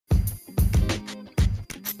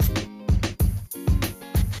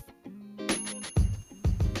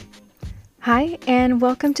Hi, and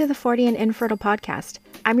welcome to the 40 and Infertile podcast.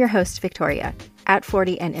 I'm your host, Victoria, at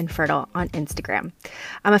 40 and Infertile on Instagram.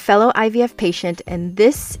 I'm a fellow IVF patient, and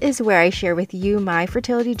this is where I share with you my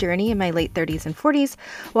fertility journey in my late 30s and 40s,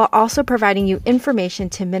 while also providing you information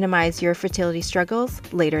to minimize your fertility struggles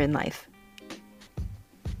later in life.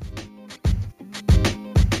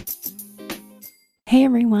 Hey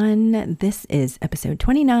everyone, this is episode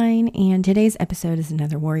 29, and today's episode is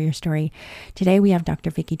another warrior story. Today we have Dr.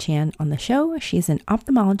 Vicki Chan on the show. She's an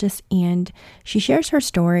ophthalmologist, and she shares her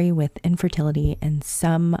story with infertility and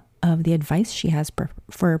some of the advice she has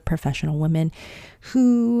for professional women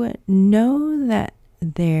who know that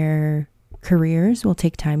their careers will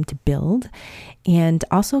take time to build, and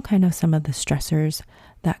also kind of some of the stressors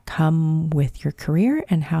that come with your career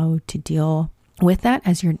and how to deal with that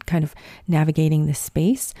as you're kind of navigating this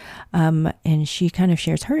space. And she kind of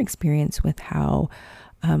shares her experience with how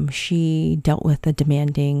she dealt with the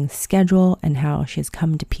demanding schedule and how she has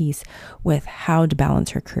come to peace with how to balance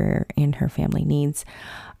her career and her family needs.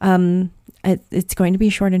 It's going to be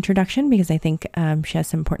a short introduction because I think she has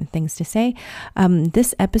some important things to say.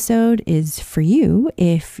 This episode is for you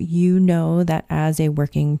if you know that as a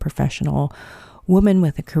working professional woman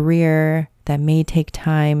with a career that may take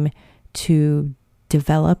time to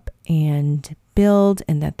develop and build,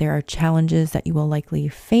 and that there are challenges that you will likely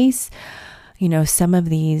face. You know, some of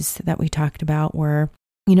these that we talked about were,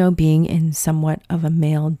 being in somewhat of a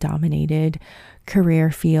male-dominated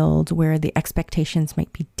career field where the expectations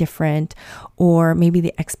might be different, or maybe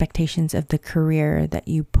the expectations of the career that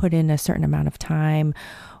you put in a certain amount of time,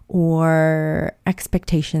 or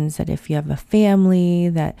expectations that if you have a family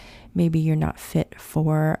that maybe you're not fit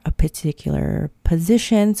for a particular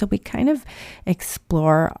position. So we kind of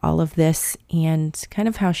explore all of this and kind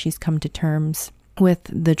of how she's come to terms with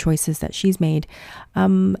the choices that she's made.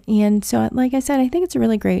 And so, like I said, I think it's a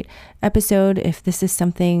really great episode if this is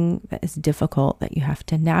something that is difficult that you have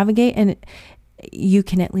to navigate, and you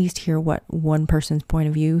can at least hear what one person's point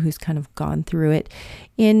of view who's kind of gone through it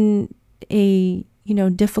in a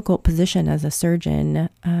difficult position as a surgeon,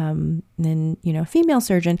 and female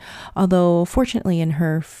surgeon, although fortunately in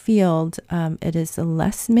her field, it is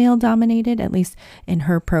less male dominated, at least in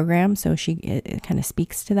her program. So it kind of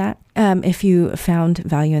speaks to that. If you found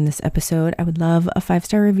value in this episode, I would love a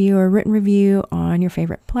 5-star review or written review on your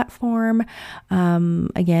favorite platform.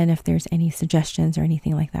 Again, if there's any suggestions or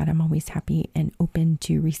anything like that, I'm always happy and open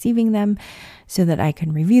to receiving them so that I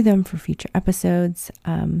can review them for future episodes.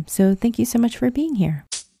 So thank you so much for being here.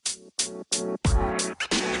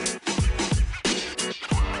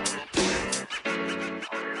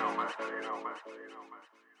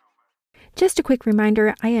 Just a quick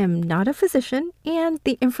reminder, I am not a physician, and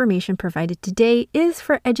the information provided today is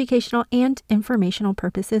for educational and informational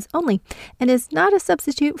purposes only, and is not a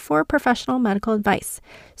substitute for professional medical advice.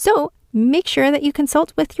 So make sure that you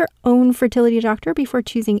consult with your own fertility doctor before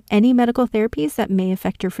choosing any medical therapies that may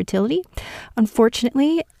affect your fertility.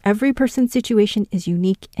 Unfortunately, every person's situation is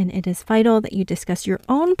unique, and it is vital that you discuss your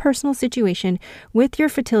own personal situation with your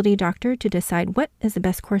fertility doctor to decide what is the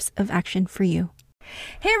best course of action for you.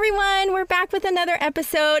 Hey everyone, we're back with another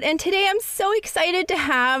episode, and today I'm so excited to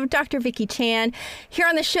have Dr. Vicki Chan here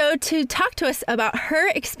on the show to talk to us about her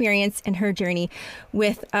experience and her journey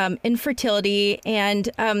with infertility. And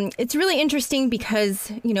it's really interesting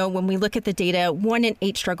because, when we look at the data, 1 in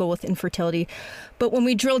 8 struggle with infertility, but when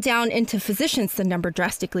we drill down into physicians, the number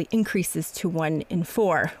drastically increases to 1 in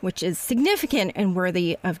 4, which is significant and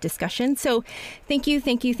worthy of discussion. So thank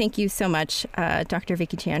you so much, Dr.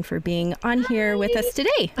 Vicki Chan, for being on here with us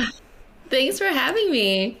today. Thanks for having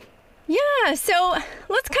me. Yeah, so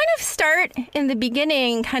let's kind of start in the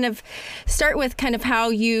beginning, start with how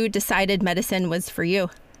you decided medicine was for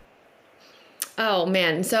you. Oh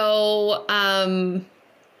man, so I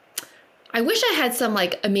wish I had some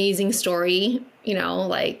amazing story,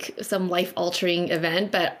 some life-altering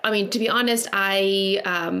event. But I mean, to be honest, I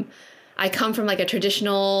come from a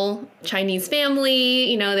traditional Chinese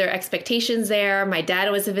family. There are expectations there. My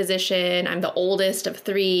dad was a physician. I'm the oldest of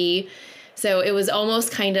 3. So it was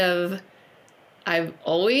almost I've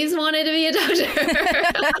always wanted to be a doctor.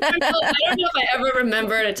 I don't know if I ever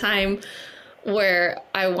remembered a time where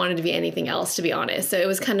I wanted to be anything else, to be honest. So it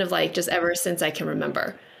was just ever since I can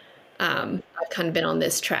remember. I've kind of been on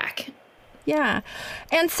this track. Yeah.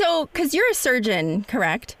 And so, because you're a surgeon,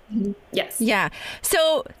 correct? Mm-hmm. Yes. Yeah.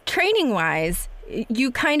 So training wise, you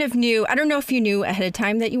kind of knew, I don't know if you knew ahead of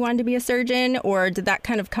time that you wanted to be a surgeon, or did that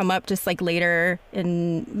kind of come up just later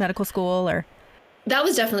in medical school, or? That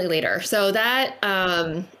was definitely later. So that,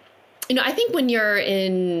 I think when you're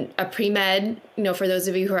in a pre-med, for those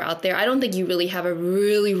of you who are out there, I don't think you really have a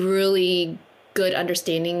really, really good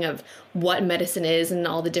understanding of what medicine is and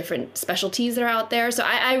all the different specialties that are out there. So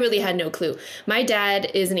I really had no clue. My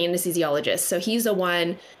dad is an anesthesiologist. So he's the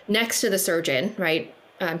one next to the surgeon, right?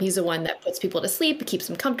 He's the one that puts people to sleep, keeps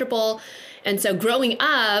them comfortable. And so growing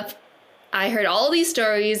up, I heard all these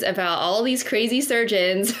stories about all these crazy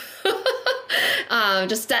surgeons,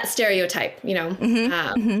 just that stereotype,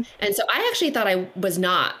 And so I actually thought I was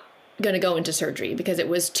not going to go into surgery because it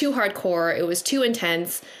was too hardcore. It was too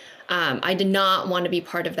intense. I did not want to be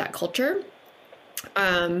part of that culture.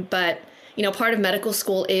 But, part of medical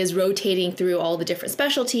school is rotating through all the different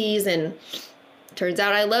specialties, and turns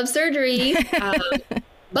out I love surgery.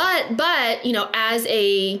 But, as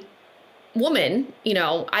a woman,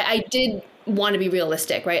 I did want to be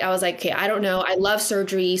realistic, right? I was like, okay, I don't know. I love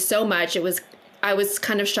surgery so much. I was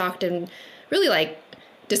kind of shocked and really like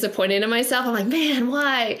disappointed in myself. I'm like, man,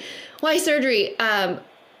 why surgery?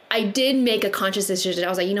 I did make a conscious decision. I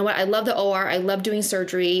was like, you know what? I love the OR. I love doing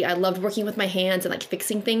surgery. I loved working with my hands and like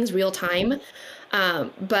fixing things real time.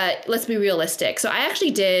 But let's be realistic. So I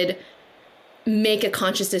actually did make a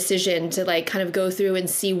conscious decision to like kind of go through and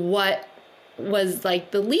see what was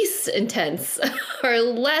like the least intense or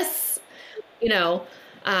less,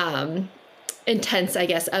 intense, I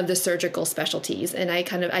guess, of the surgical specialties. And I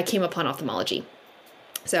came upon ophthalmology.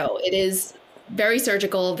 So it is very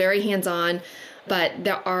surgical, very hands-on, but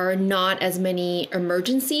there are not as many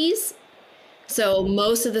emergencies. So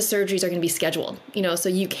most of the surgeries are going to be scheduled, so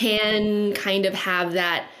you can kind of have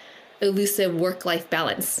that elusive work-life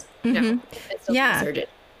balance. Yeah.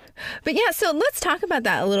 But yeah, so let's talk about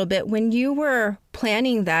that a little bit. When you were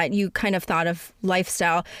planning that, you kind of thought of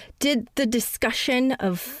lifestyle. Did the discussion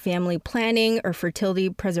of family planning or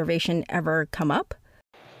fertility preservation ever come up?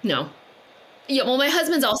 No. Yeah, well, my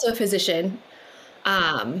husband's also a physician.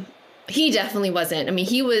 He definitely wasn't. I mean,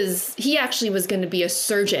 he actually was going to be a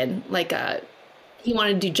surgeon. He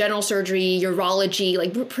wanted to do general surgery, urology,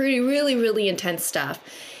 like pretty, really, really intense stuff.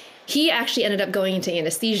 He actually ended up going into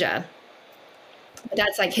anesthesia.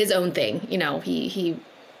 That's like his own thing. He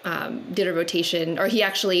did a rotation, or he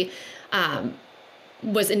actually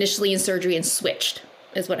was initially in surgery and switched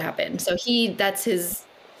is what happened. So that's his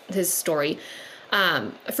story.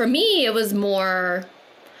 For me, it was more,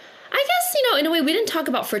 I guess, in a way, we didn't talk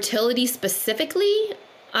about fertility specifically.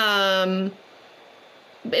 It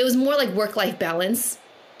was more like work-life balance,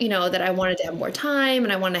 that I wanted to have more time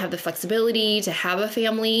and I wanted to have the flexibility to have a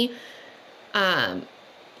family.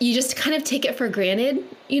 You just kind of take it for granted,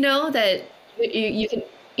 that you can,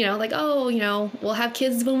 like, oh, we'll have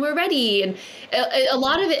kids when we're ready. And a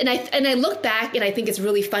lot of it, and I look back and I think it's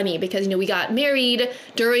really funny because, we got married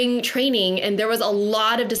during training and there was a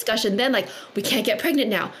lot of discussion then, like, we can't get pregnant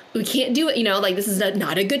now. We can't do it, like, this is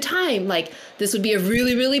not a good time. Like, this would be a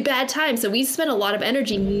really, really bad time. So we spent a lot of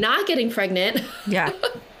energy not getting pregnant. Yeah.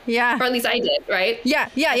 Yeah. Or at least I did, right? Yeah.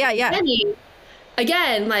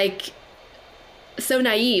 Again, like, so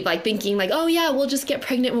naive, like thinking like, oh yeah, we'll just get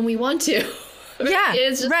pregnant when we want to. Yeah,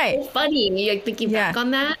 it's just so funny, like thinking back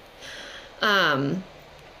on that.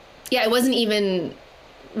 Yeah, it wasn't even.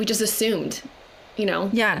 We just assumed,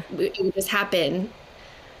 Yeah, it would just happen.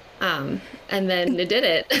 And then it did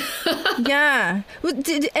it. Yeah.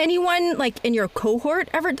 Did anyone like in your cohort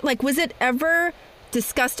ever was it ever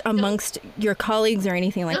discussed amongst your colleagues or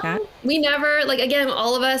anything like that? We never again,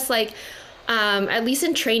 all of us at least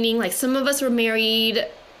in training, like some of us were married.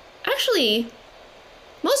 Actually,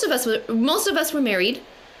 most of us were married.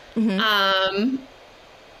 Mm-hmm.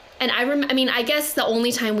 And I guess the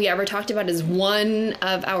only time we ever talked about is one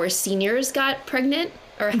of our seniors got pregnant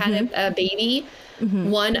or had a baby.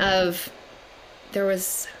 Mm-hmm. There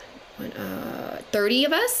was 30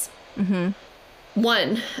 of us. Mm-hmm.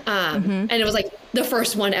 One. And it was like the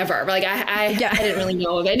first one ever. Like I didn't really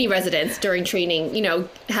know of any residents during training,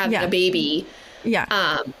 having a baby.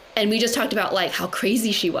 Yeah. And we just talked about like how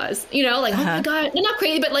crazy she was, like, oh my God, not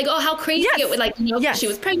crazy, but like, oh, how crazy it was, like, she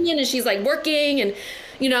was pregnant and she's like working and,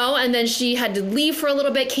 and then she had to leave for a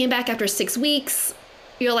little bit, came back after 6 weeks.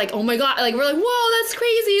 You're like, oh my God, like, we're like, whoa, that's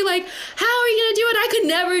crazy. Like, how are you going to do it? I could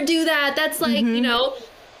never do that. That's like,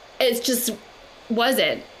 it just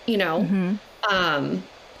wasn't,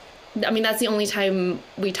 that's the only time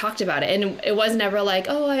we talked about it. And it was never like,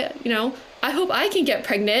 oh, I hope I can get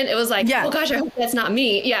pregnant. It was like, oh gosh, I hope that's not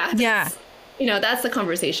me. Yeah. Yeah. That's the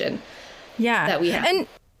conversation that we have.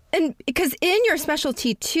 And because in your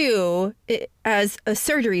specialty too, as a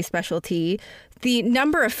surgery specialty, the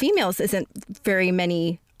number of females isn't very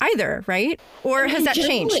many either, right? Or has that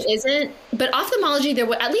changed? It isn't, but ophthalmology, there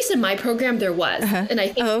was, at least in my program, there was. And I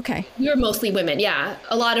think we were mostly women. Yeah,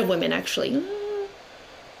 a lot of women, actually.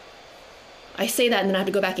 I say that and then I have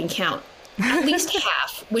to go back and count. At least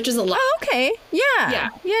half, which is a lot. Oh, okay. Yeah.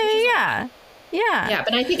 Yeah,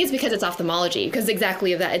 but I think it's because it's ophthalmology, because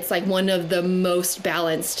exactly of that. It's like one of the most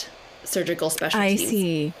balanced surgical specialties. I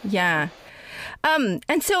see. Yeah.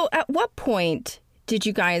 And so at what point did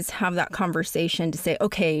you guys have that conversation to say,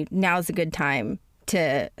 okay, now's a good time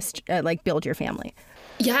to like build your family?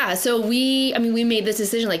 Yeah. So we made this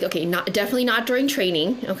decision like, okay, definitely not during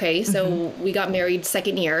training. Okay. So we got married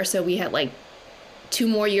second year. So we had like 2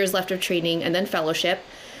 more years left of training and then fellowship.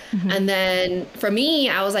 And then for me,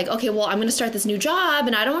 I was like, okay, well, I'm going to start this new job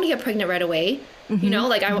and I don't want to get pregnant right away. You know,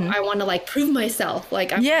 like I want to like prove myself.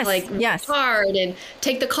 Like I'm work hard and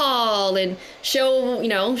take the call and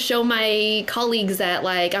show my colleagues that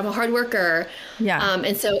like I'm a hard worker. Yeah.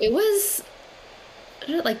 And so it was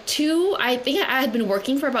like I think I had been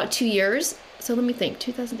working for about 2 years. So let me think,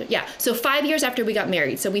 2003. Yeah. So 5 years after we got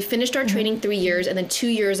married. So we finished our training 3 years and then 2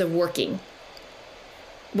 years of working.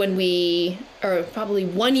 Or probably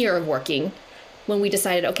 1 year of working when we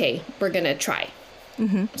decided, okay, we're going to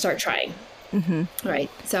start trying. Right.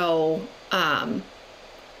 So, and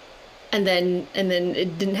then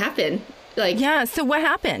it didn't happen. Like, yeah. So what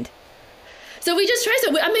happened? So we just tried.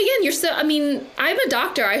 So again, I'm a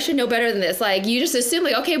doctor. I should know better than this. Like you just assume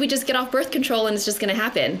like, okay, we just get off birth control and it's just going to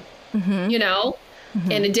happen, and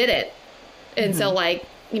it didn't. And so like,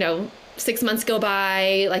 6 months go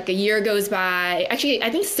by, like a year goes by. Actually,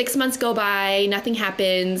 I think 6 months go by, nothing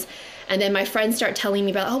happens. And then my friends start telling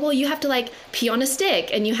me about, oh, well, you have to like pee on a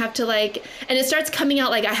stick and you have to like, and it starts coming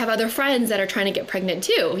out like I have other friends that are trying to get pregnant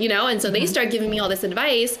too, And so they start giving me all this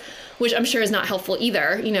advice, which I'm sure is not helpful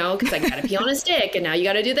either, because I got to pee on a stick and now you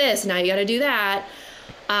got to do this and now you got to do that.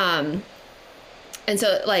 And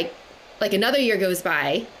so like another year goes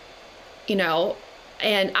by,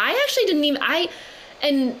 and I actually didn't even,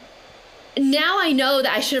 and now I know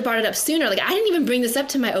that I should have brought it up sooner. Like I didn't even bring this up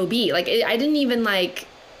to my OB. Like I didn't even like,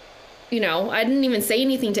 I didn't even say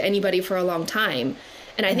anything to anybody for a long time.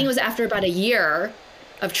 And I think it was after about a year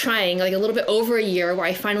of trying, like a little bit over a year, where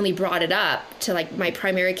I finally brought it up to like my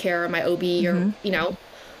primary care or my OB or,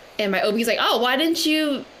 and my OB's like, oh, why didn't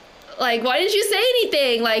you say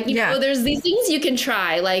anything? Like, there's these things you can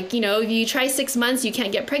try. Like, if you try 6 months, you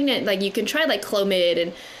can't get pregnant. Like you can try like Clomid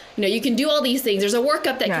and, you can do all these things. There's a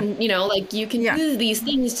workup that can, like you can do these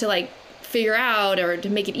things to like figure out or to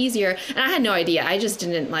make it easier. And I had no idea. I just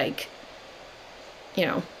didn't like,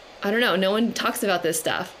 I don't know. No one talks about this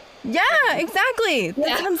stuff. Yeah, exactly.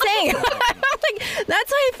 That's what I'm saying. Like,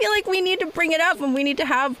 that's why I feel like we need to bring it up and we need to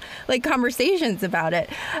have like conversations about it.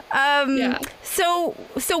 So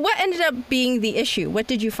what ended up being the issue? What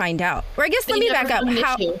did you find out? Or I guess let me back up.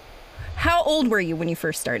 How old were you when you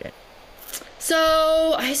first started?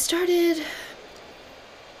 So I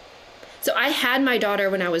had my daughter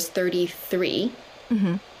when I was 33.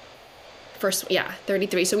 First,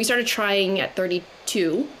 33. So we started trying at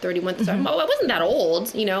 32, 31. So I wasn't that old,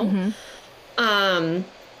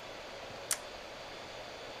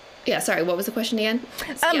 sorry, what was the question again?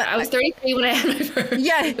 So, I was 33 when I had my first.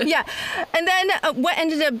 Yeah. And then what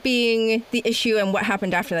ended up being the issue and what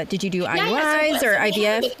happened after that? Did you do IUIs or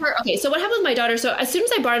IVF? Okay, so what happened with my daughter? So as soon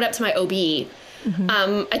as I brought it up to my OB,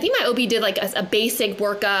 I think my OB did like a basic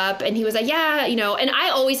workup and he was like, and I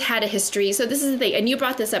always had a history. So this is the thing. And you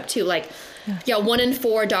brought this up too. Like, 1 in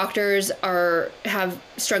 4 doctors have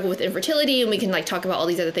struggled with infertility and we can like talk about all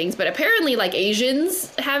these other things. But apparently like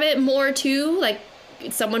Asians have it more too. Like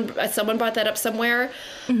someone brought that up somewhere.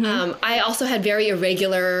 I also had very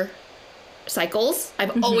irregular cycles.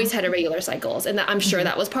 I've always had irregular cycles, and I'm sure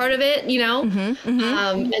that was part of it,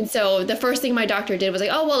 and so the first thing my doctor did was like,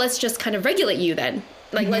 oh, well, let's just kind of regulate you then.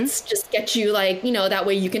 Like, let's just get you like, that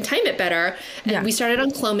way you can time it better. And we started on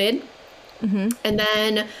Clomid, and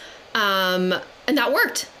then, and that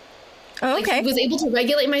worked. Oh, okay. Like, he was able to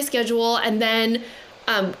regulate my schedule, and then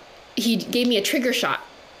he gave me a trigger shot.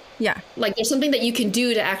 Yeah. Like there's something that you can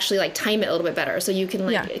do to actually like time it a little bit better. So you can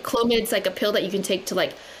like, Clomid's like a pill that you can take to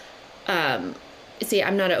like, see,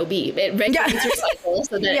 I'm not an OB. It regulates your cycle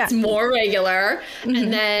so that it's more regular.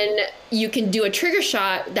 And then you can do a trigger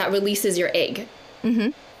shot that releases your egg.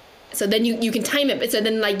 So then you can time it. So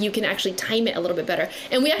then like you can actually time it a little bit better.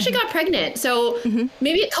 And we actually got pregnant. So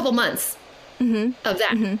maybe a couple months of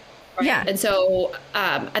that. Right? Yeah. And so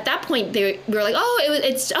at that point we were like,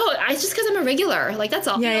 it's just because I'm irregular. Like that's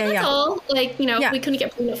all. That's all. Like, we couldn't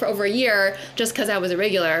get pregnant for over a year just because I was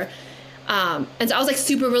irregular. And so I was like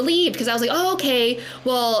super relieved because I was like, oh, okay,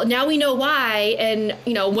 well, now we know why. And,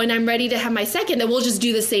 you know, when I'm ready to have my second, then we'll just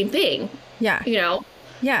do the same thing. Yeah. You know?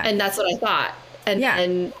 Yeah. And that's what I thought.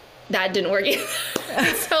 And that didn't work either.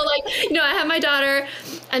 So like, you know, I had my daughter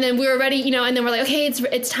and then we were ready, you know, and then we're like, okay,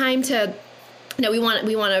 it's time to, you know, we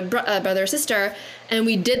want a brother or sister. And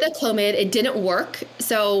we did the Clomid. It didn't work.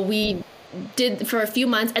 So we did for a few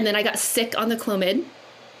months and then I got sick on the Clomid.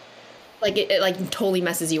 Like it like totally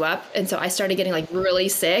messes you up. And so I started getting like really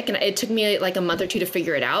sick and it took me like a month or two to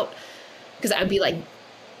figure it out because I'd be like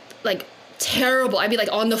terrible. I'd be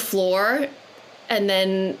like on the floor and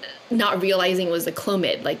then not realizing it was the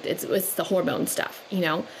Clomid. Like it's the hormone stuff, you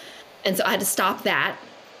know? And so I had to stop that.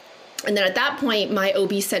 And then at that point, my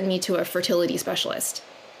OB sent me to a fertility specialist,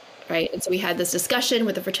 right? And so we had this discussion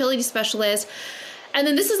with the fertility specialist. And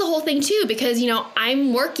then this is the whole thing too, because, you know,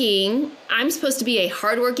 I'm supposed to be a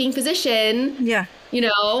hardworking physician, you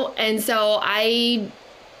know, and so I,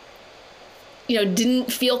 you know, didn't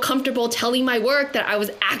feel comfortable telling my work that I was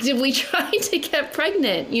actively trying to get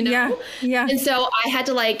pregnant, you know? Yeah. And so I had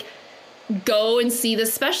to like go and see the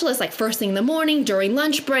specialist like first thing in the morning during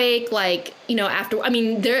lunch break, like, you know, after,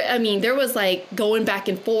 there was like going back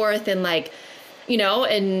and forth and like, you know,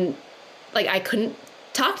 and like I couldn't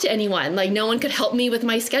talk to anyone. Like no one could help me with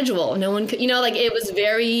my schedule. No one could, you know, like it was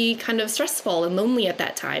very kind of stressful and lonely at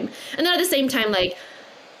that time. And then at the same time, like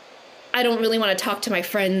I don't really want to talk to my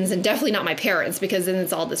friends and definitely not my parents because then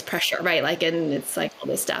it's all this pressure, right? Like, and it's like all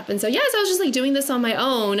this stuff. And so, yes, I was just like doing this on my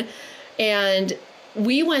own and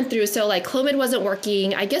we went through, so like Clomid wasn't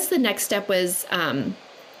working. I guess the next step was, I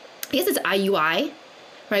guess it's IUI.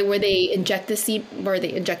 Right, where they inject the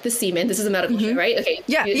semen. This is a medical shit, right? Okay.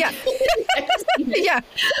 Yeah. Yeah.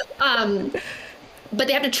 But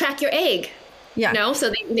they have to track your egg. Yeah. You know, so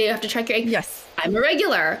they have to track your egg. Yes. I'm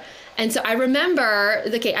irregular. And so I remember,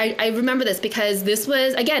 I remember this because this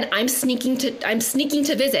was, again, I'm sneaking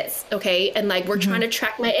to visits. Okay. And like, we're trying to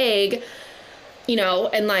track my egg, you know,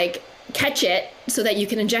 and like catch it so that you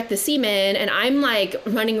can inject the semen. And I'm like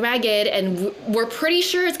running ragged and we're pretty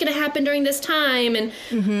sure it's going to happen during this time. And,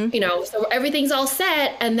 you know, so everything's all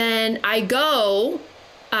set. And then I go,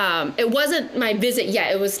 it wasn't my visit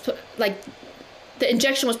yet. It was like the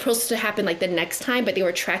injection was supposed to happen like the next time, but they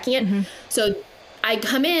were tracking it. So I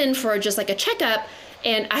come in for just like a checkup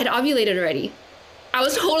and I had ovulated already. I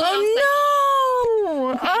was totally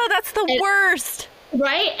no. Oh, that's the worst.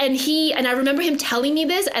 Right. And I remember him telling me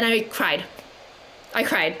this and I cried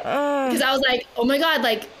because I was like, oh my God,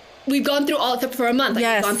 like we've gone through all for a month. Like,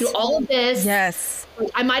 we've gone through all of this. Yes.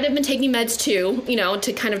 I might've been taking meds too, you know,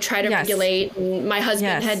 to kind of try to regulate. And my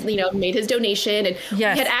husband had, you know, made his donation and we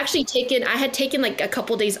had actually I had taken like a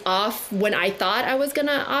couple days off when I thought I was going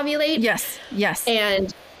to ovulate. Yes.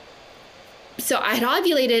 And so I had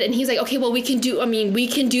ovulated and he's like, okay, well, we can do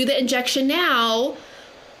the injection now.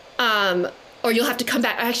 Or you'll have to come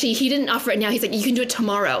back. Actually, he didn't offer it now. He's like, you can do it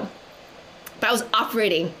tomorrow. But I was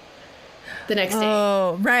operating the next day.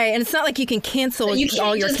 Oh, right. And it's not like you can cancel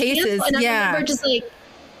all your cases. And I remember just like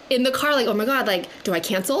in the car, like, oh my God, like, do I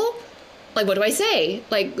cancel? Like, what do I say?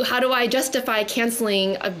 Like, how do I justify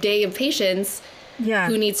canceling a day of patients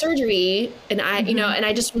who need surgery? And I, you know, and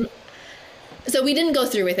I just, so we didn't go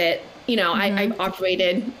through with it. You know, I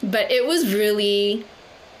operated, but it was really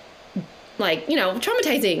like, you know,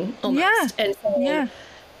 traumatizing almost. And so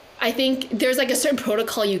I think there's like a certain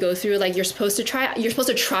protocol you go through. Like you're supposed to try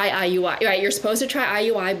IUI, right? You're supposed to try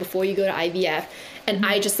IUI before you go to IVF. And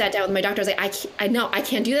I just sat down with my doctor. I was like, I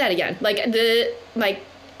can't do that again. Like I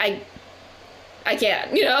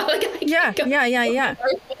can't, you know, like I can't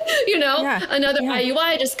you know, another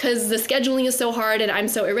IUI just because the scheduling is so hard and I'm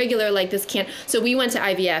so irregular. Like this can't. So we went to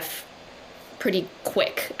IVF pretty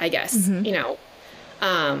quick, I guess, you know.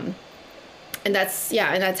 And that's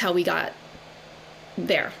how we got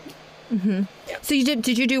there. So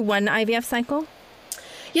did you do one IVF cycle?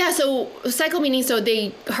 Yeah. So cycle meaning, so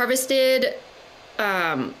they harvested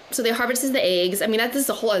the eggs. I mean, this is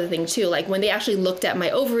a whole other thing too. Like when they actually looked at my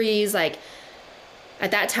ovaries, like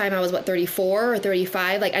at that time I was 34 or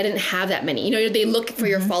 35. Like I didn't have that many, you know, they look for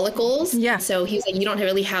your follicles. Yeah. So he's like, you don't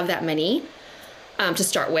really have that many to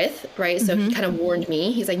start with. Right. So he kind of warned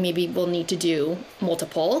me. He's like, maybe we'll need to do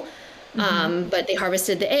multiple. But they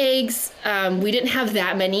harvested the eggs. We didn't have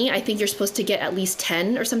that many. I think you're supposed to get at least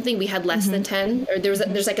 10 or something. We had less than 10, or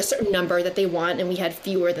there's like a certain number that they want, and we had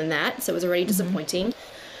fewer than that. So it was already disappointing.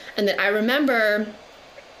 And then I remember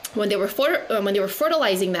when they were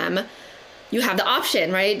fertilizing them, you have the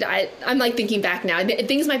option, right? I'm like thinking back now,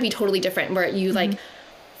 things might be totally different where you like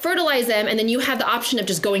fertilize them and then you have the option of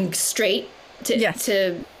just going straight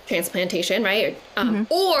to transplantation, right?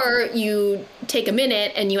 Or you take a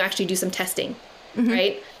minute and you actually do some testing,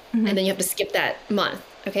 right? And then you have to skip that month.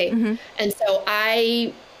 Okay. And so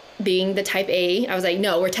I, being the type A, I was like,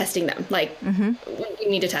 no, we're testing them. Like, we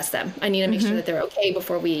need to test them. I need to make sure that they're okay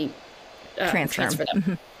before we transfer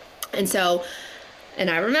them. And so, and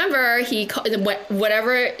I remember he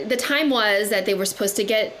whatever the time was that they were supposed to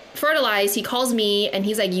get fertilized, he calls me and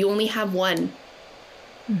he's like, you only have one.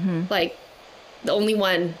 Like, the only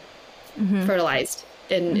one fertilized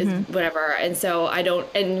and is whatever. And so I don't,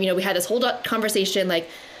 and, you know, we had this whole conversation, like,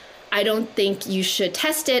 I don't think you should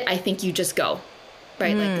test it. I think you just go,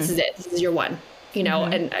 right? Like, this is it. This is your one, you know,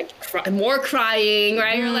 and more crying,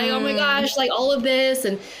 right? You're like, oh my gosh, like all of this.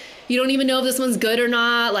 And you don't even know if this one's good or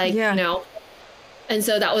not. Like, you know, and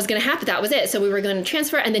so that was going to happen. That was it. So we were going to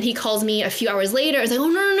transfer. And then he calls me a few hours later. It's like, oh,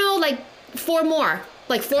 no, like 4 more,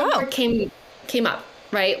 like 4 more came up,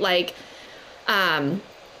 right? Like, so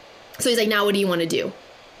he's like, now what do you want to do?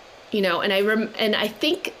 You know, and I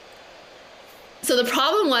think, so the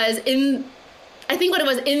problem was I think what it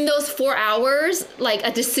was in those 4 hours, like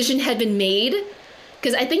a decision had been made,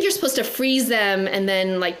 because I think you're supposed to freeze them and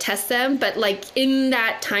then like test them. But like in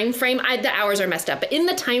that time frame, the hours are messed up, but in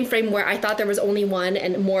the time frame where I thought there was only one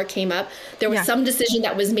and more came up, there was some decision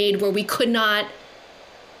that was made where we could not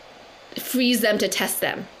freeze them to test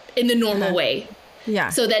them in the normal way. Yeah.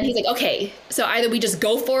 So then he's like, okay, so either we just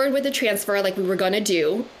go forward with the transfer like we were going to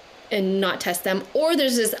do and not test them, or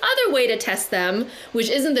there's this other way to test them, which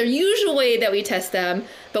isn't the usual way that we test them,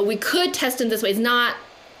 but we could test them this way. It's not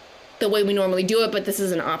the way we normally do it, but this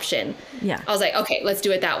is an option. Yeah. I was like, okay, let's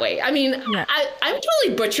do it that way. I mean, I'm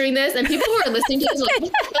totally butchering this, and people who are listening to this are like,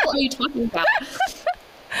 what the hell are you talking about?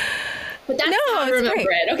 But that's how I remember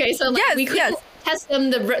it. Okay, so like we couldn't test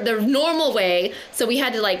them the normal way, so we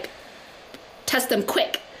had to like test them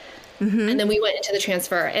quick. And then we went into the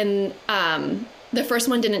transfer, and the first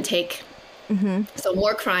one didn't take. So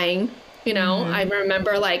more crying, you know. I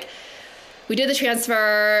remember like we did the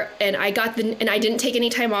transfer and I didn't take any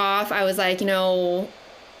time off. I was like, you know,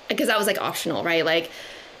 because that was like optional, right? Like,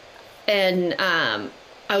 and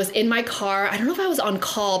I was in my car. I don't know if I was on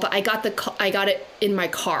call, but I got it in my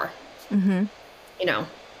car. You know,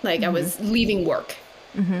 like I was leaving work.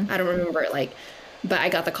 I don't remember it, like, but I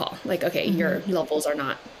got the call. Like, okay, your levels are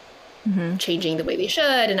not changing the way they should,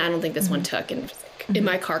 and I don't think this one took. And just like in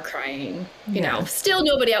my car crying, you know, still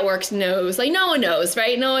nobody at work knows. Like no one knows,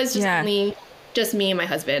 right? No, it's just me and my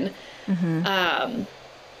husband. And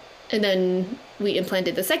then we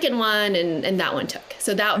implanted the second one, and that one took.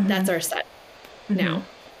 So that's our set now.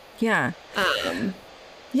 Yeah.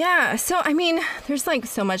 Yeah. So, I mean, there's like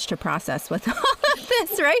so much to process with all of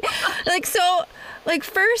this, right? Like, so, like,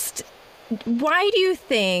 first, why do you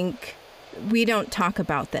think we don't talk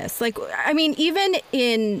about this? Like, I mean, even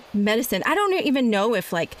in medicine, I don't even know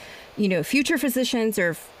if like, you know, future physicians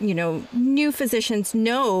or, you know, new physicians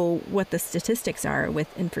know what the statistics are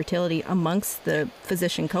with infertility amongst the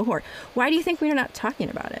physician cohort. Why do you think we're not talking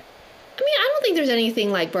about it? I mean, I don't think there's anything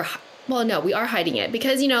like well, no, we are hiding it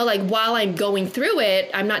because, you know, like while I'm going through it,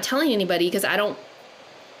 I'm not telling anybody because I don't,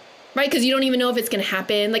 right? Because you don't even know if it's going to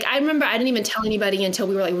happen. Like, I remember I didn't even tell anybody until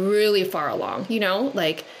we were like really far along, you know,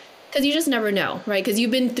 like, because you just never know, right? Because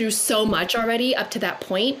you've been through so much already up to that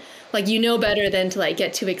point. Like, you know better than to like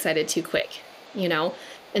get too excited too quick, you know?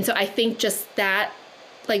 And so I think just that,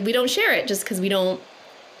 like, we don't share it just because we don't,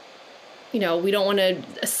 you know, we don't want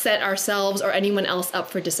to set ourselves or anyone else up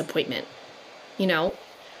for disappointment, you know?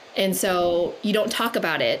 And so you don't talk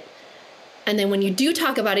about it. And then when you do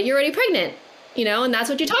talk about it, you're already pregnant, you know, and that's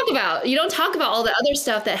what you talk about. You don't talk about all the other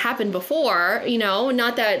stuff that happened before, you know,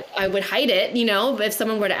 not that I would hide it, you know, if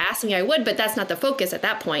someone were to ask me, I would, but that's not the focus at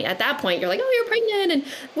that point. At that point, you're like, oh, you're pregnant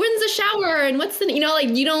and when's the shower and what's the, you know, like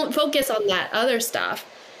you don't focus on that other stuff.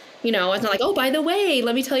 You know, it's not like, oh, by the way,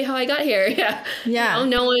 let me tell you how I got here. Yeah. You know,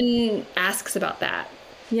 no one asks about that.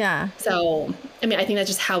 Yeah. So, I mean, I think that's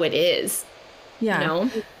just how it is. Yeah. You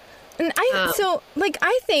know? And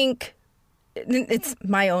I think it's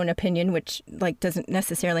my own opinion, which like doesn't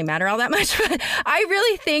necessarily matter all that much, but I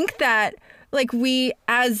really think that like we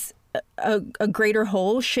as a greater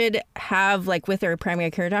whole should have like with our primary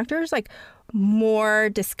care doctors, like more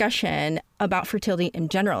discussion about fertility in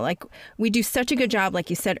general. Like we do such a good job, like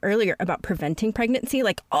you said earlier, about preventing pregnancy,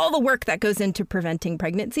 like all the work that goes into preventing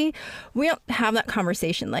pregnancy. We don't have that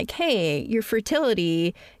conversation like, hey, your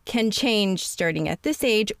fertility can change starting at this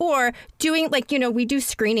age, or doing like, you know, we do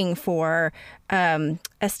screening for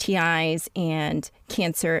STIs and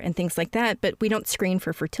cancer and things like that, but we don't screen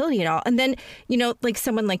for fertility at all. And then, you know, like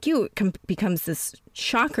someone like you becomes this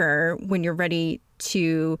shocker when you're ready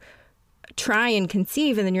to try and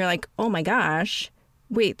conceive, and then you're like, oh my gosh,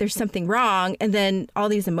 wait, there's something wrong. And then all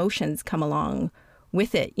these emotions come along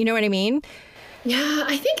with it. You know what I mean? Yeah,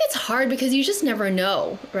 I think it's hard because you just never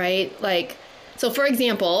know, right? Like, so for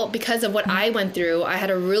example, because of what I went through, I had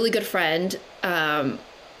a really good friend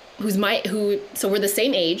so we're the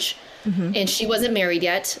same age, and she wasn't married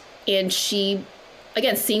yet. And she,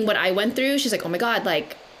 again, seeing what I went through, she's like, oh my God,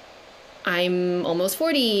 like, I'm almost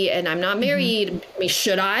 40 and I'm not married. I mean,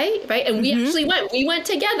 should I? Right? And we went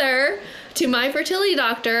together to my fertility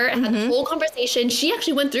doctor and had the whole conversation. She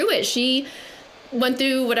actually went through it. She went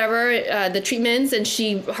through whatever the treatments, and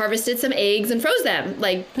she harvested some eggs and froze them,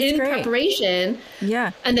 like in preparation.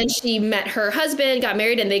 Yeah. And then she met her husband, got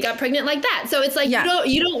married, and they got pregnant like that. So it's like,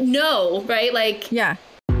 you don't know, right? Like, yeah.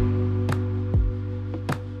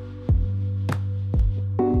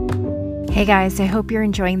 Hey guys, I hope you're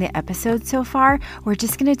enjoying the episode so far. We're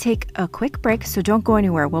just going to take a quick break, so don't go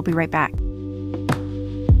anywhere. We'll be right back.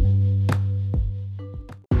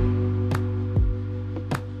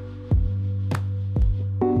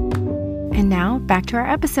 And now, back to our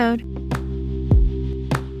episode. And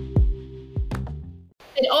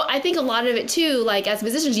I think a lot of it too, like as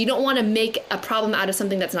physicians, you don't want to make a problem out of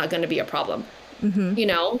something that's not going to be a problem. You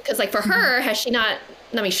know, because like for her, has she not,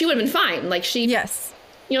 I mean, she would have been fine. Like she, yes.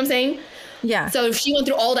 You know what I'm saying? Yeah. So if she went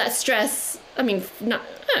through all that stress, I mean, not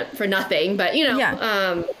for nothing, but you know,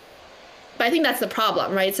 but I think that's the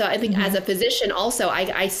problem, right? So I think as a physician also,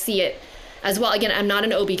 I see it as well. Again, I'm not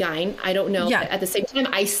an OB-GYN. I don't know. Yeah. But at the same time,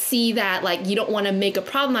 I see that like you don't want to make a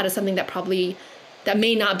problem out of something that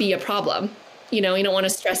may not be a problem. You know, you don't want to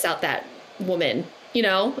stress out that woman, you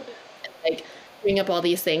know, like bring up all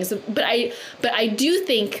these things. But I do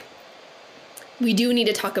think we do need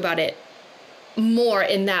to talk about it more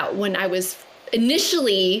in that when I was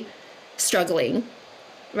initially struggling,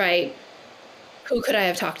 right? Who could I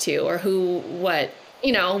have talked to, or what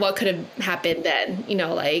could have happened then? You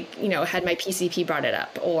know, like, you know, had my PCP brought it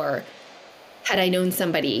up, or had I known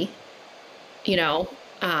somebody, you know,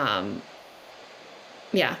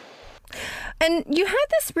 yeah. And you had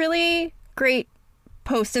this really great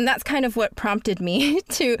post, and that's kind of what prompted me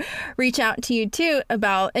to reach out to you too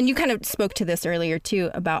about, and you kind of spoke to this earlier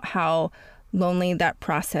too, about how lonely that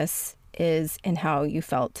process is and how you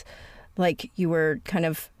felt like you were kind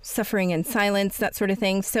of suffering in silence, that sort of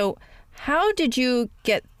thing. So how did you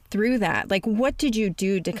get through that? Like, what did you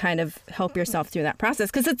do to kind of help yourself through that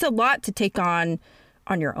process? Because it's a lot to take on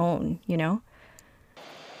your own, you know?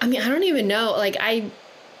 I mean, I don't even know. Like, I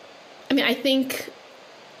think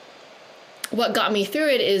what got me through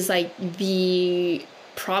it is like the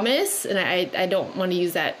promise, and I don't want to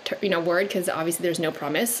use that word because obviously there's no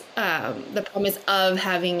promise. The promise of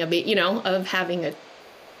having a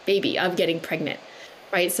baby, of getting pregnant,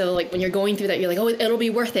 right? So like when you're going through that, you're like, oh, it'll be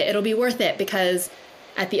worth it because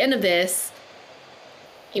at the end of this,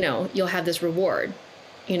 you know, you'll have this reward,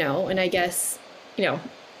 you know. And I guess, you know,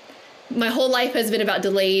 my whole life has been about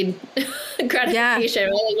delayed gratification.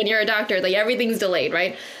 Right? Like when you're a doctor, like everything's delayed,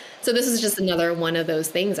 right? So this is just another one of those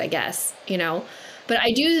things, I guess, you know. But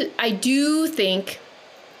I do think,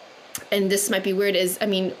 and this might be weird, is, I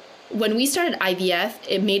mean, when we started IVF,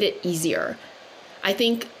 it made it easier. I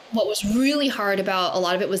think what was really hard about a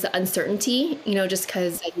lot of it was the uncertainty, you know, just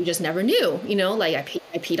because you just never knew, you know, like I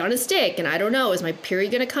peed on a stick and I don't know, is my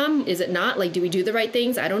period going to come? Is it not? Like, do we do the right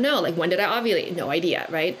things? I don't know. Like, when did I ovulate? No idea,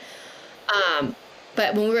 right?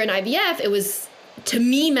 But when we were in IVF, it was, to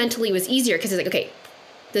me, mentally it was easier because it's like, okay,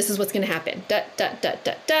 this is what's going to happen.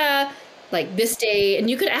 Like this day, and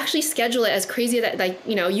you could actually schedule it as crazy that, like,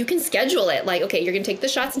 you know, you can schedule it like, okay, you're going to take the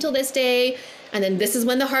shots until this day, and then this is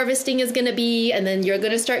when the harvesting is going to be, and then you're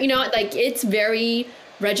going to start, you know, like it's very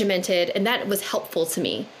regimented, and that was helpful to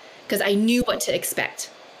me because I knew what to expect.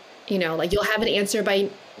 You know, like you'll have an answer by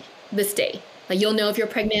this day, like you'll know if you're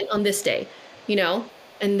pregnant on this day, you know,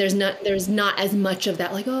 and there's not as much of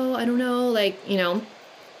that, like, oh, I don't know, like, you know,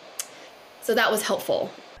 so that was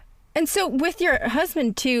helpful. And so with your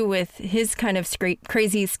husband, too, with his kind of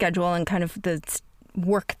crazy schedule and kind of the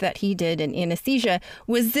work that he did in anesthesia,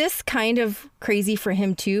 was this kind of crazy for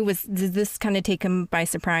him, too? Did this kind of take him by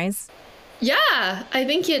surprise? Yeah, I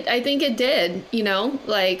think it did, you know,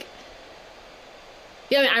 like,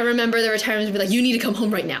 yeah, I mean, I remember there were times where like, you need to come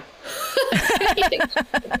home right now.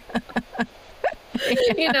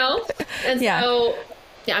 You know? And so,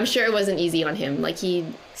 yeah, I'm sure it wasn't easy on him. Like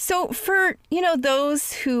So for, you know,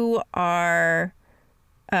 those who are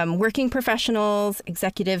working professionals,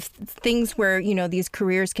 executives, things where, you know, these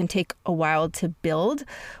careers can take a while to build,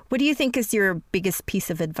 what do you think is your biggest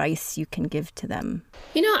piece of advice you can give to them?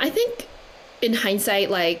 You know, I think in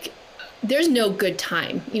hindsight, like there's no good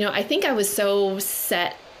time. I think I was so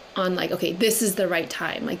set on like, okay, this is the right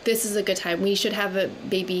time. Like, this is a good time. We should have a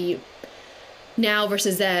baby now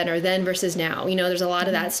versus then, or then versus now. There's a lot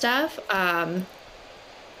of that stuff. I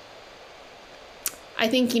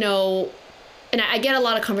think, and I get a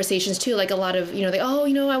lot of conversations too, like a lot of, like, oh,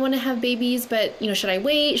 I want to have babies, but, should I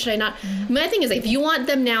wait? Should I not? My thing is, like, if you want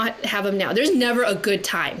them now, have them now. There's never a good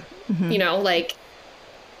time,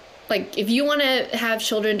 like if you want to have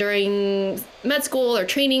children during med school or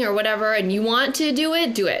training or whatever, and you want to do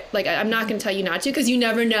it, do it. Like, I'm not going to tell you not to, because you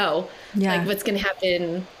never know like what's going to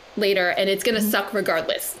happen later, and it's going to suck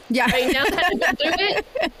regardless. Right now that I've been through it,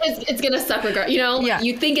 it's going to suck regardless.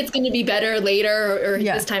 You think it's going to be better later or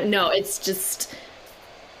this time. No, it's just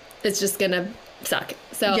going to suck.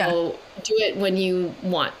 So do it when you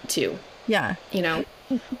want to. That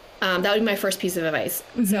would be my first piece of advice.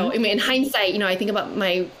 So, I mean, in hindsight, I think about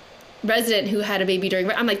my resident who had a baby during,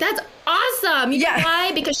 I'm like, that's awesome. You know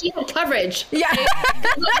why? Because she had coverage. Right?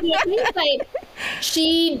 In hindsight,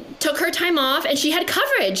 she took her time off and she had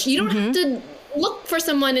coverage. You don't have to look for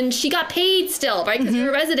someone, and she got paid still, right? Because you're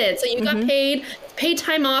a resident. So you got paid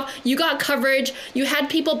time off, you got coverage, you had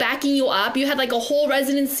people backing you up, you had like a whole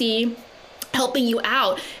residency helping you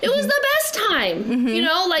out. It was the best time,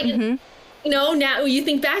 now you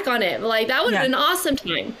think back on it, like that would have been an awesome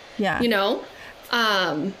time,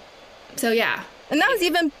 so and that was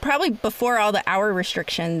even probably before all the hour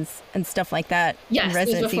restrictions and stuff like that. Yes, in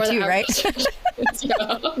residency too, right?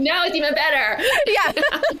 Now it's even better.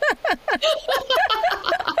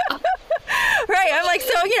 Right. I'm like,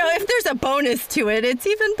 so, if there's a bonus to it, it's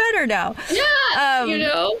even better now.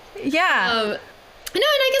 Yeah. Yeah. No, and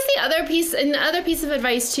I guess the other piece of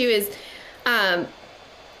advice too is, I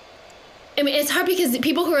mean, it's hard because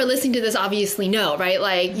people who are listening to this obviously know, right?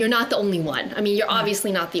 Like, you're not the only one. I mean, you're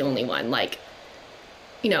obviously not the only one. Like,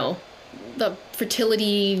 the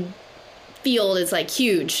fertility field is like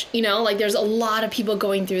huge, like there's a lot of people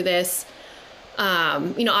going through this.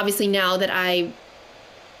 Obviously now that I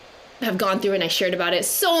have gone through and I shared about it,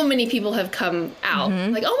 so many people have come out like, oh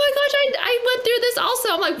my gosh, I went through this also.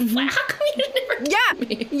 I'm like, how come you never told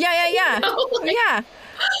me?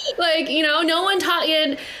 Like, no one taught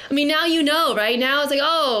you. I mean, now right? Now it's like,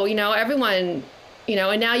 oh, everyone,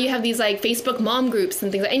 and now you have these like Facebook mom groups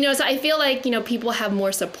and things like, so I feel like, people have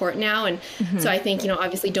more support now. And so I think,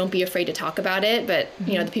 obviously don't be afraid to talk about it. But,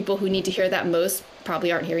 the people who need to hear that most probably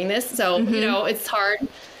aren't hearing this. So, it's hard.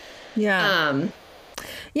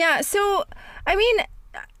 So, I mean,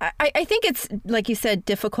 I think it's, like you said,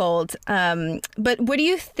 difficult. But what do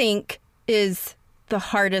you think is the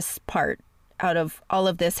hardest part out of all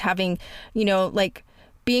of this, having, like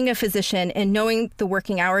being a physician and knowing the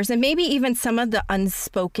working hours and maybe even some of the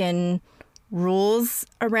unspoken rules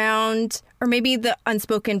around, or maybe the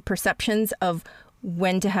unspoken perceptions of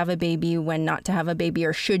when to have a baby, when not to have a baby,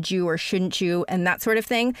 or should you or shouldn't you, and that sort of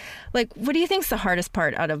thing. Like, what do you think is the hardest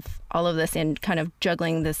part out of all of this and kind of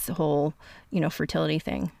juggling this whole, fertility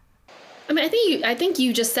thing? I mean, I think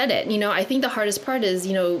you just said it. I think the hardest part is,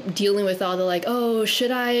 dealing with all the like, oh,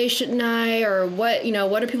 should I, shouldn't I, or what,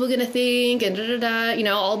 what are people going to think, and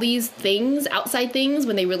all these things, outside things,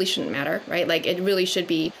 when they really shouldn't matter, right? Like, it really should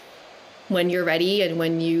be when you're ready and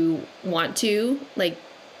when you want to, like,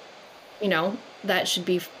 that should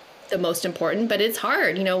be the most important. But it's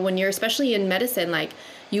hard, when you're, especially in medicine, like,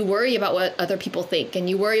 you worry about what other people think, and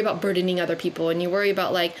you worry about burdening other people, and you worry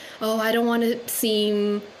about like, oh, I don't want to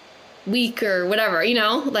seem weak or whatever,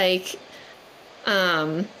 like,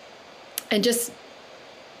 and just,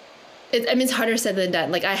 it's harder said than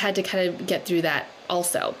done. Like, I had to kind of get through that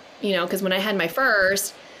also, because when I had my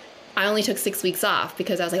first, I only took 6 weeks off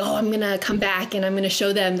because I was like, oh, I'm going to come back and I'm going to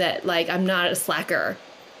show them that, like, I'm not a slacker.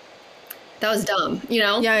 That was dumb,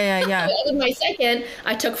 Yeah. With my second,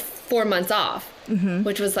 I took 4 months off,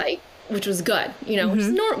 which was good,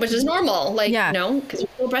 which is normal, like, because you're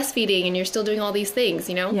still breastfeeding and you're still doing all these things,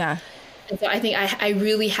 Yeah. And so I think I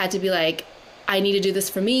really had to be like, I need to do this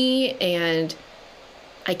for me, and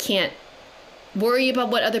I can't worry about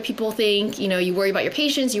what other people think. You worry about your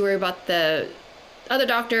patients, you worry about the other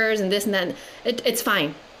doctors and this and that. It's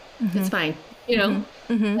fine. It's fine.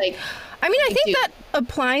 Like, I mean, I think that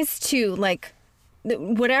applies to like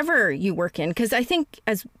whatever you work in, because I think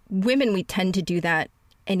as women, we tend to do that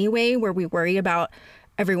anyway, where we worry about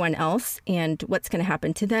everyone else and what's going to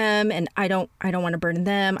happen to them. And I don't want to burden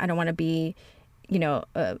them. I don't want to be,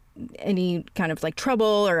 any kind of like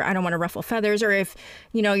trouble, or I don't want to ruffle feathers. Or if,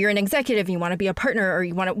 you're an executive, you want to be a partner, or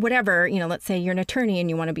you want to, whatever, let's say you're an attorney and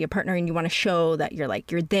you want to be a partner and you want to show that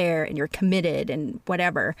you're there and you're committed and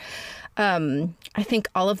whatever. I think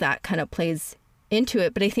all of that kind of plays into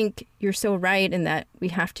it. But I think you're so right in that we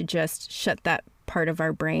have to just shut that part of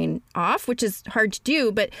our brain off, which is hard to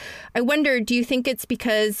do. But I wonder, do you think it's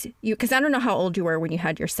because I don't know how old you were when you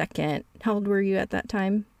had your second. How old were you at that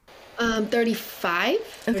time? 35,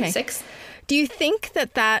 36. Okay. Do you think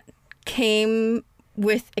that came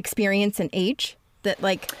with experience and age? That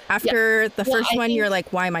like after the first one, you're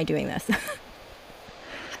like, why am I doing this?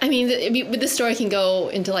 I mean, the story can go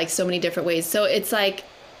into like so many different ways. So it's like,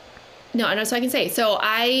 no, I know. So I can say,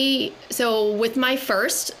 so with my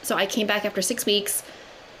first, so I came back after 6 weeks,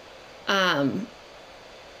 and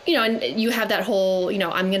you have that whole,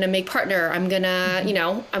 I'm going to make partner. I'm going to,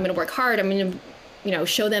 I'm going to work hard. I'm going to,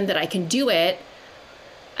 show them that I can do it.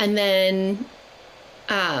 And then,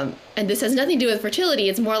 and this has nothing to do with fertility.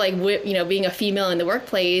 It's more like, being a female in the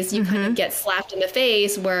workplace, you kind of get slapped in the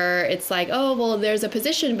face where it's like, oh, well, there's a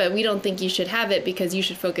position, but we don't think you should have it because you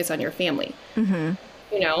should focus on your family.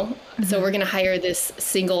 So we're going to hire this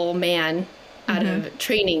single man out of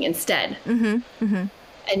training instead. And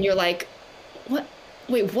you're like, what?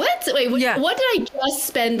 Wait, what? What did I just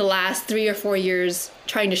spend the last 3 or 4 years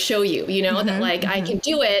trying to show you, that like I can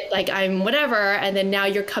do it, like I'm whatever. And then now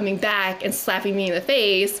you're coming back and slapping me in the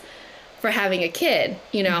face for having a kid,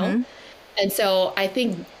 And so I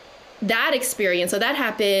think that experience, so that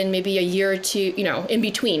happened maybe a year or two, in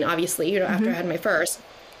between, obviously, after I had my first.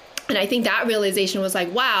 And I think that realization was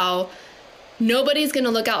like, wow, nobody's going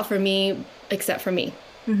to look out for me except for me.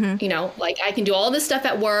 Like I can do all this stuff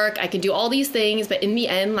at work. I can do all these things. But in the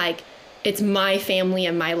end, like it's my family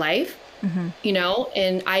and my life, and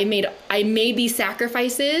I made these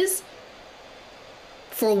sacrifices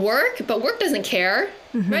for work, but work doesn't care.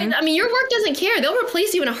 Right. I mean, your work doesn't care. They'll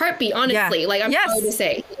replace you in a heartbeat, honestly. Like I'm sorry to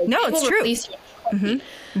say. Like, no, it's true. Replace you in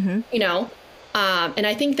a heartbeat, and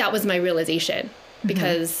I think that was my realization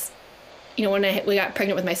because, when we got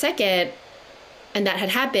pregnant with my second and that had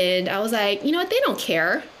happened, I was like, you know what? They don't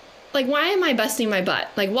care. Like, why am I busting my butt?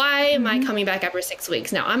 Like, why am I coming back after 6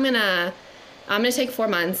 weeks? No, I'm gonna take 4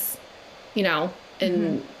 months,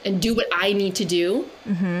 and do what I need to do,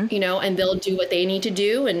 and they'll do what they need to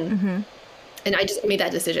do. And I just made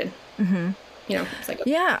that decision. It's like,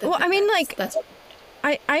 okay, yeah. Well, I mean, like,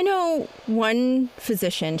 I know one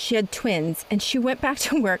physician, she had twins and she went back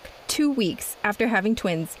to work 2 weeks after having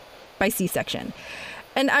twins by C-section.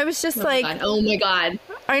 And I was just oh my God.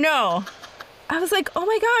 I know. I was like, oh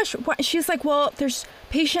my gosh. What? She's like, well, there's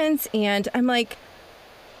patients. And I'm like,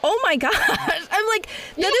 oh my gosh. I'm like,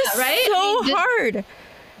 that is right? So hard.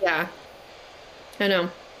 Yeah. I know.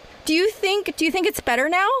 Do you think it's better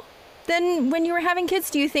now than when you were having kids?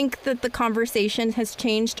 Do you think that the conversation has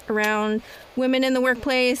changed around women in the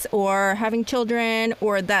workplace or having children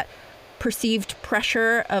or that perceived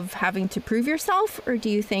pressure of having to prove yourself? Or do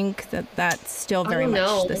you think that that's still very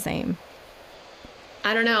much the same?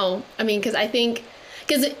 I don't know. I mean, because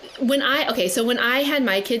when I had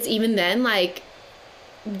my kids, even then, like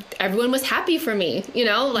everyone was happy for me,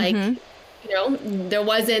 there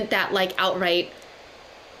wasn't that like outright,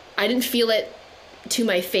 I didn't feel it to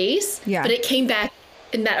my face, but it came back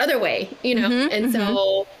in that other way, and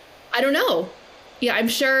so I don't know. Yeah, I'm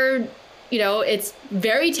sure, it's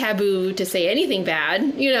very taboo to say anything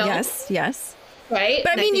bad, Yes. Right.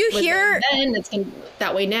 But I mean, you hear then it's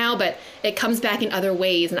that way now, but it comes back in other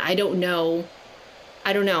ways. And I don't know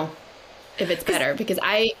if it's better because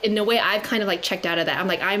in a way, I've kind of like checked out of that. I'm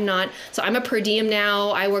like, I'm a per diem now.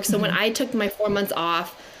 I work. So when I took my 4 months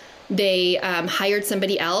off, they hired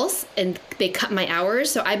somebody else and they cut my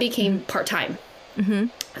hours. So I became part-time.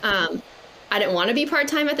 I didn't want to be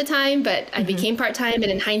part-time at the time, but I became part-time.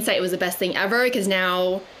 And in hindsight, it was the best thing ever because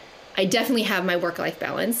now I definitely have my work-life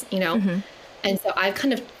balance, And so I've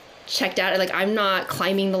kind of checked out. Like, I'm not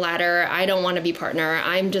climbing the ladder. I don't want to be partner.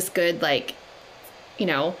 I'm just good, like,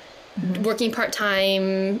 working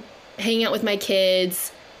part-time, hanging out with my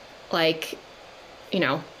kids, like,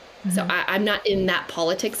 So I'm not in that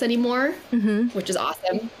politics anymore, which is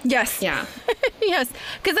awesome. Yes. Yeah. Yes.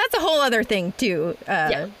 Because that's a whole other thing, too.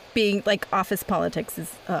 Being like office politics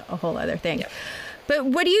is a whole other thing. Yeah. But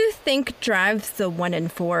what do you think drives the 1 in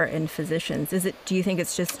 4 in physicians? Do you think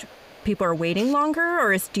it's just people are waiting longer,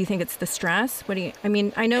 or do you think it's the stress?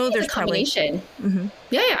 I know there's a combination.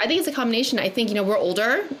 Yeah, I think it's a combination. I think, we're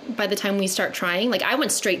older by the time we start trying. Like I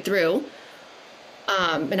went straight through,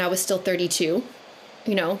 and I was still 32,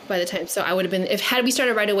 by the time. So I would have been, had we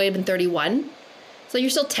started right away, I'd been 31. So you're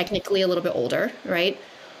still technically a little bit older, right?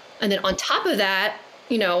 And then on top of that,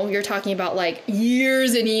 you're talking about like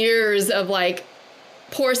years and years of like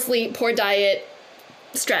poor sleep, poor diet,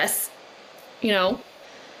 stress, yeah.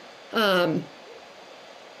 I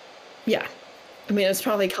mean, it's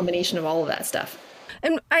probably a combination of all of that stuff.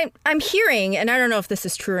 And I'm hearing, and I don't know if this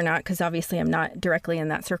is true or not, because obviously I'm not directly in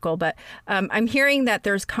that circle, but I'm hearing that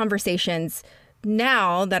there's conversations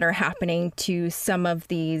now that are happening to some of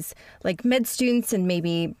these like med students and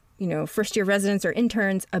maybe, first year residents or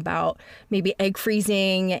interns about maybe egg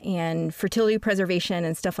freezing and fertility preservation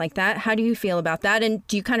and stuff like that. How do you feel about that? And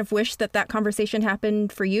do you kind of wish that conversation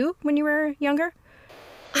happened for you when you were younger?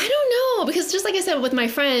 I don't know, because just like I said with my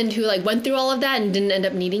friend who like went through all of that and didn't end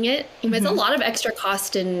up needing it, it's a lot of extra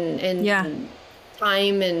cost and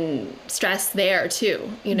time and stress there too,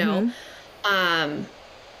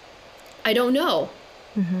 I don't know,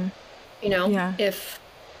 if,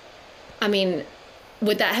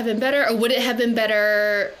 would that have been better, or would it have been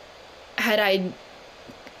better had I,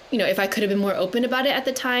 if I could have been more open about it at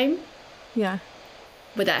the time? Yeah.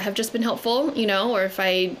 Would that have just been helpful, or if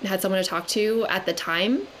I had someone to talk to at the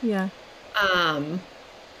time? Yeah. I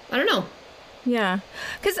don't know. Yeah.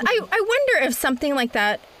 Because I wonder if something like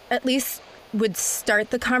that at least would start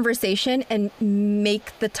the conversation and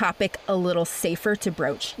make the topic a little safer to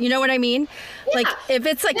broach. You know what I mean? Yeah. Like if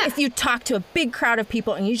it's like if you talk to a big crowd of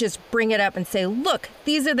people and you just bring it up and say, look,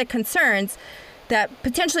 these are the concerns that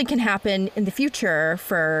potentially can happen in the future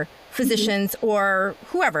for physicians or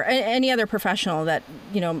whoever, any other professional that,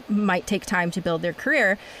 might take time to build their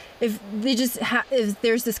career. If they just if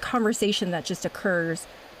there's this conversation that just occurs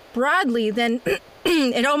broadly, then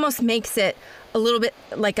it almost makes it a little bit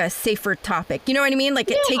like a safer topic. You know what I mean? Like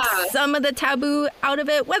it takes some of the taboo out of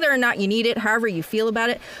it, whether or not you need it, however you feel about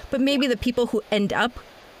it. But maybe the people who end up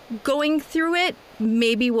going through it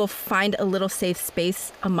maybe we'll find a little safe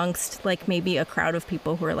space amongst like maybe a crowd of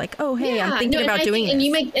people who are like, oh, hey, I'm thinking about doing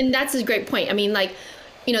this. And that's a great point.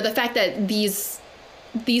 The fact that these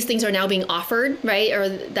things are now being offered, right? Or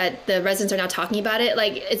that the residents are now talking about it.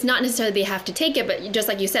 Like, it's not necessarily they have to take it, but just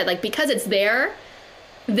like you said, like, because it's there,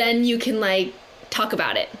 then you can like talk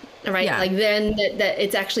about it, right? Yeah. Like then that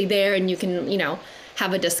it's actually there and you can,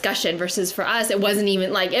 have a discussion versus for us, it wasn't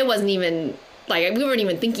even like, we weren't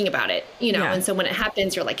even thinking about it, And so when it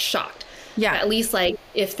happens, you're like shocked. Yeah. But at least like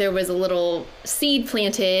if there was a little seed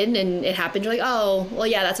planted and it happened, you're like, oh, well,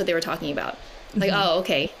 yeah, that's what they were talking about. Like, oh,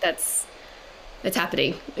 okay, it's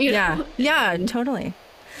happening. Yeah. Yeah, totally.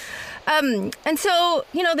 And so,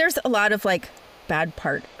 there's a lot of like bad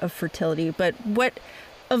part of fertility, but what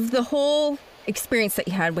of the whole experience that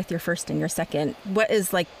you had with your first and your second, what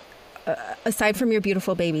is like, aside from your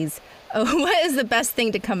beautiful babies, what is the best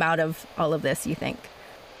thing to come out of all of this, you think?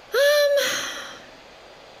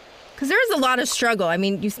 Because there is a lot of struggle. I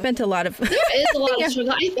mean, you spent a lot of... There is a lot of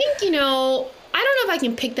struggle. I think, I don't know if I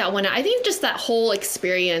can pick that one out. I think just that whole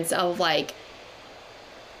experience of like,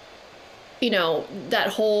 that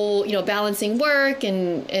whole, balancing work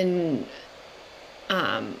and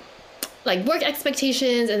like work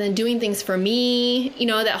expectations and then doing things for me,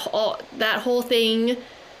 that whole thing.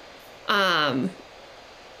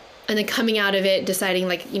 And then coming out of it, deciding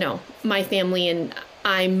like, my family and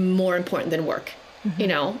I'm more important than work,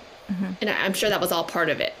 Mm-hmm. And I'm sure that was all part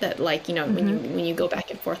of it. That like, when you go back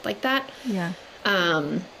and forth like that. Yeah.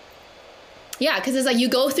 Yeah, because it's like you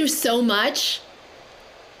go through so much.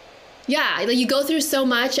 Yeah, like you go through so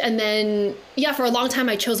much, and then for a long time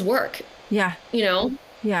I chose work. Yeah.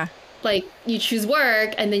 Yeah. Like you choose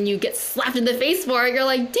work, and then you get slapped in the face for it. You're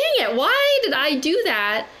like, dang it, why did I do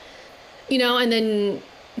that? And then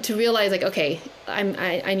to realize like, okay,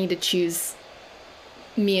 I need to choose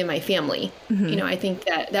me and my family. Mm-hmm. I think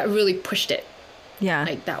that really pushed it. Yeah.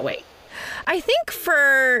 Like that way. I think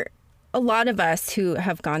for a lot of us who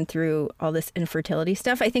have gone through all this infertility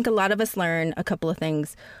stuff, I think a lot of us learn a couple of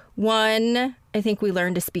things. One, I think we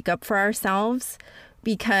learn to speak up for ourselves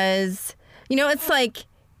because, it's like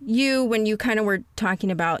when you kind of were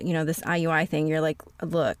talking about, this IUI thing, you're like,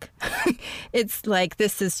 look, it's like,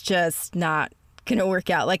 this is just not going to work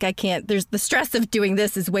out. Like I can't, there's the stress of doing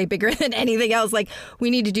this is way bigger than anything else. Like we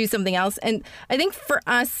need to do something else. And I think for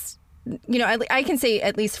us, I can say,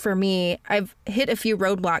 at least for me, I've hit a few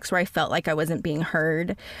roadblocks where I felt like I wasn't being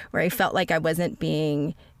heard, where I felt like I wasn't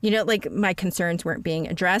being, like my concerns weren't being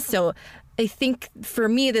addressed. So I think for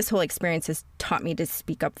me, this whole experience has taught me to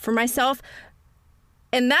speak up for myself.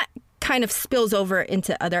 And that kind of spills over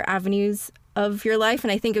into other avenues of your life.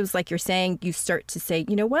 And I think it was like you're saying, you start to say,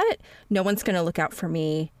 you know what? No one's going to look out for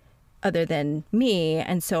me other than me.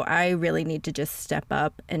 And so I really need to just step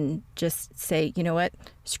up and just say, you know what?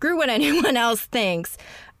 Screw what anyone else thinks.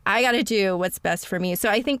 I got to do what's best for me. So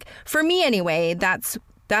I think for me anyway, that's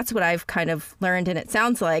what I've kind of learned. And it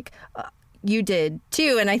sounds like you did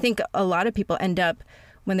too. And I think a lot of people end up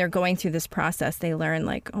when they're going through this process, they learn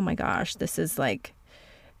like, oh my gosh, this is like,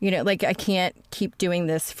 like I can't keep doing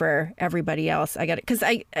this for everybody else. I got it. Because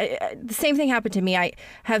the same thing happened to me. I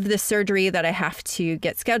have this surgery that I have to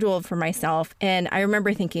get scheduled for myself. And I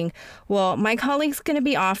remember thinking, well, my colleague's going to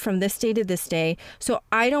be off from this day to this day. So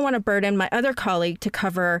I don't want to burden my other colleague to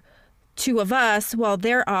cover two of us while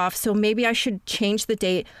they're off. So maybe I should change the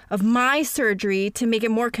date of my surgery to make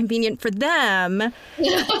it more convenient for them.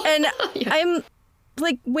 And I'm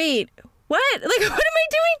like, wait, what? Like, what am I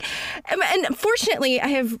doing? And fortunately, I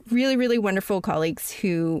have really, really wonderful colleagues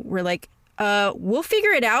who were like, we'll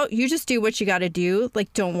figure it out. You just do what you got to do.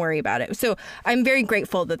 Like, don't worry about it. So I'm very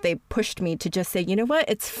grateful that they pushed me to just say, you know what?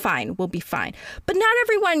 It's fine. We'll be fine. But not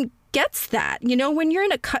everyone gets that. When you're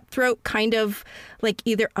in a cutthroat kind of like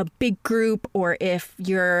either a big group, or if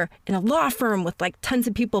you're in a law firm with like tons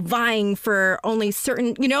of people vying for only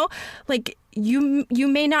certain, like you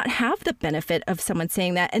may not have the benefit of someone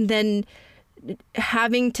saying that, and then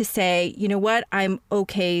having to say, you know what, I'm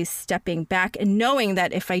okay stepping back and knowing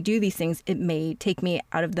that if I do these things, it may take me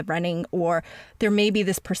out of the running, or there may be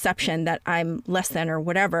this perception that I'm less than or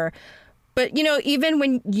whatever. But, even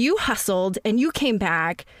when you hustled and you came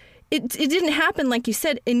back, it didn't happen, like you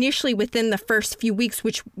said, initially within the first few weeks,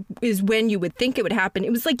 which is when you would think it would happen.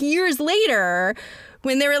 It was like years later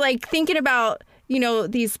when they were like thinking about,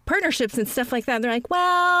 these partnerships and stuff like that. They're like,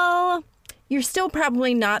 well, you're still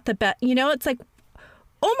probably not the best. It's like,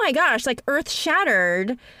 oh my gosh, like earth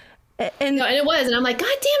shattered. And it was. And I'm like, God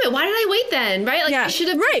damn it. Why did I wait then? Right? Like I should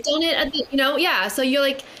have done it at the, yeah. So you're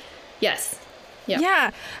like, yes. Yeah.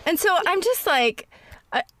 Yeah. And so I'm just like,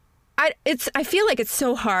 I feel like it's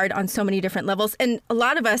so hard on so many different levels. And a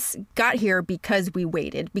lot of us got here because we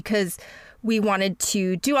waited, because we wanted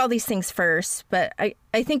to do all these things first. But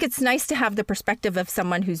I think it's nice to have the perspective of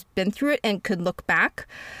someone who's been through it and could look back,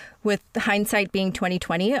 with hindsight being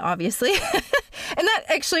 20/20, obviously. And that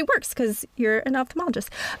actually works because you're an ophthalmologist.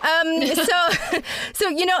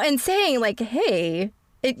 So, and saying like, hey,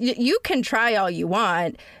 you can try all you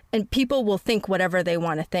want and people will think whatever they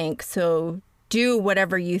want to think. So do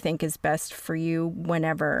whatever you think is best for you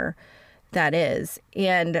whenever that is.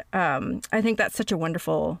 And I think that's such a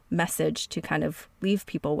wonderful message to kind of leave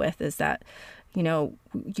people with, is that,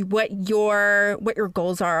 what your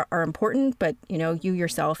goals are important, but, you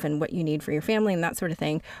yourself and what you need for your family and that sort of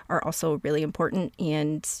thing are also really important.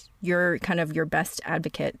 And you're kind of your best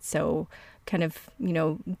advocate. So kind of,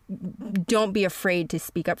 don't be afraid to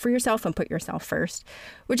speak up for yourself and put yourself first,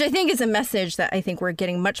 which I think is a message that I think we're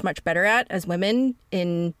getting much, much better at as women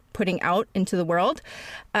in putting out into the world.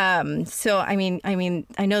 So, I mean,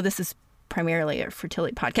 I know this is primarily a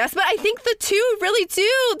fertility podcast, but I think the two really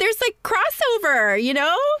do. There's like crossover,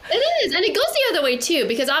 It is. And it goes the other way too,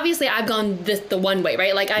 because obviously I've gone the one way,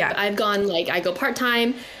 right? Like I've gone like I go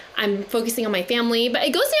part-time. I'm focusing on my family, but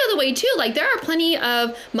it goes the other way too. Like there are plenty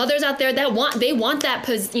of mothers out there that want they want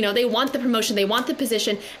the promotion, they want the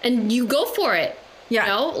position, and you go for it.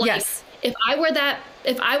 Yeah. Yes. If I were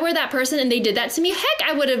that person and they did that to me, heck,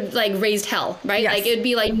 I would have like raised hell, right? Yes. Like it would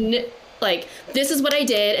be like this is what I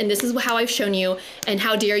did and this is how I've shown you, and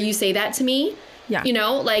how dare you say that to me? Yeah.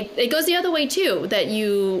 Like it goes the other way too, that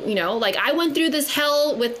like I went through this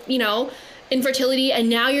hell with, infertility, and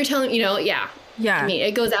now you're telling, yeah. I mean,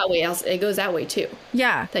 it goes that way. It goes that way too.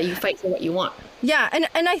 Yeah. That you fight for what you want. Yeah.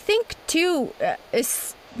 And I think too,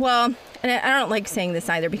 and I don't like saying this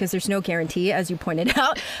either because there's no guarantee, as you pointed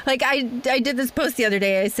out. Like I did this post the other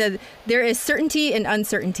day. I said there is certainty in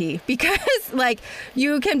uncertainty, because like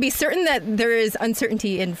you can be certain that there is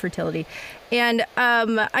uncertainty in fertility. And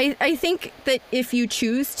I think that if you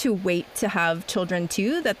choose to wait to have children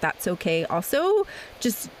too, that's okay. Also,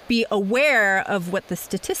 just be aware of what the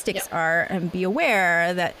statistics are, and be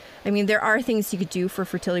aware that, there are things you could do for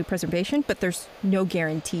fertility preservation, but there's no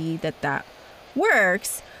guarantee that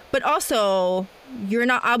works. But also, you're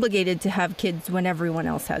not obligated to have kids when everyone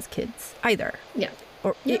else has kids either. Yeah.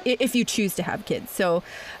 Or if you choose to have kids. So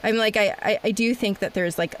I'm like, I do think that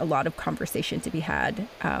there's like a lot of conversation to be had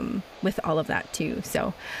with all of that too.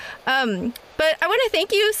 So, but I want to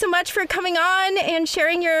thank you so much for coming on and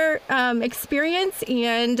sharing your experience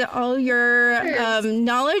and all your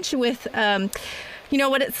knowledge with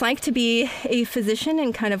what it's like to be a physician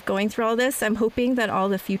and kind of going through all this. I'm hoping that all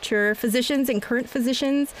the future physicians and current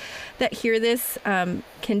physicians that hear this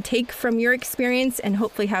can take from your experience and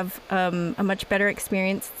hopefully have a much better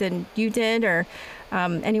experience than you did, or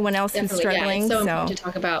anyone else who's struggling. Yeah, it's so important to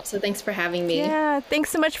talk about. So thanks for having me. Yeah,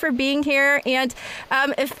 thanks so much for being here. And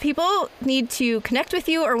if people need to connect with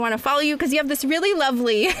you or want to follow you, because you have this really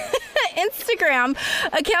lovely Instagram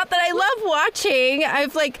account that I love watching.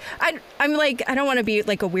 I'm like, I don't want to be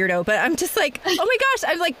like a weirdo, but I'm just like, oh my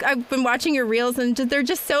gosh, I've been watching your reels and they're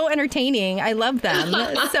just so entertaining. I love them.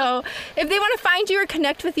 So if they want to find you or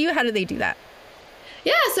connect with you, how do they do that?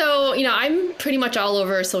 Yeah, so, I'm pretty much all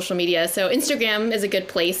over social media. So Instagram is a good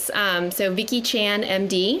place. So Vicky Chan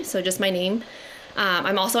MD, so just my name.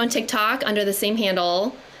 I'm also on TikTok under the same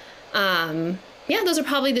handle. Yeah, those are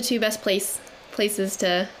probably the two best places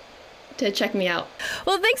to check me out.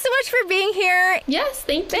 Well, thanks so much for being here. Yes,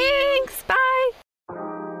 thank you. Thanks. Bye.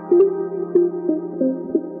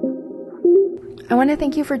 I want to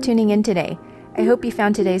thank you for tuning in today. I hope you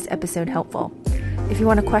found today's episode helpful. If you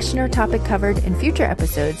want a question or topic covered in future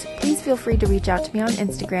episodes, please feel free to reach out to me on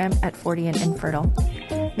Instagram at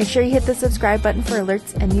 40andinfertile. Make sure you hit the subscribe button for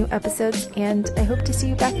alerts and new episodes, and I hope to see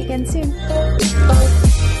you back again soon.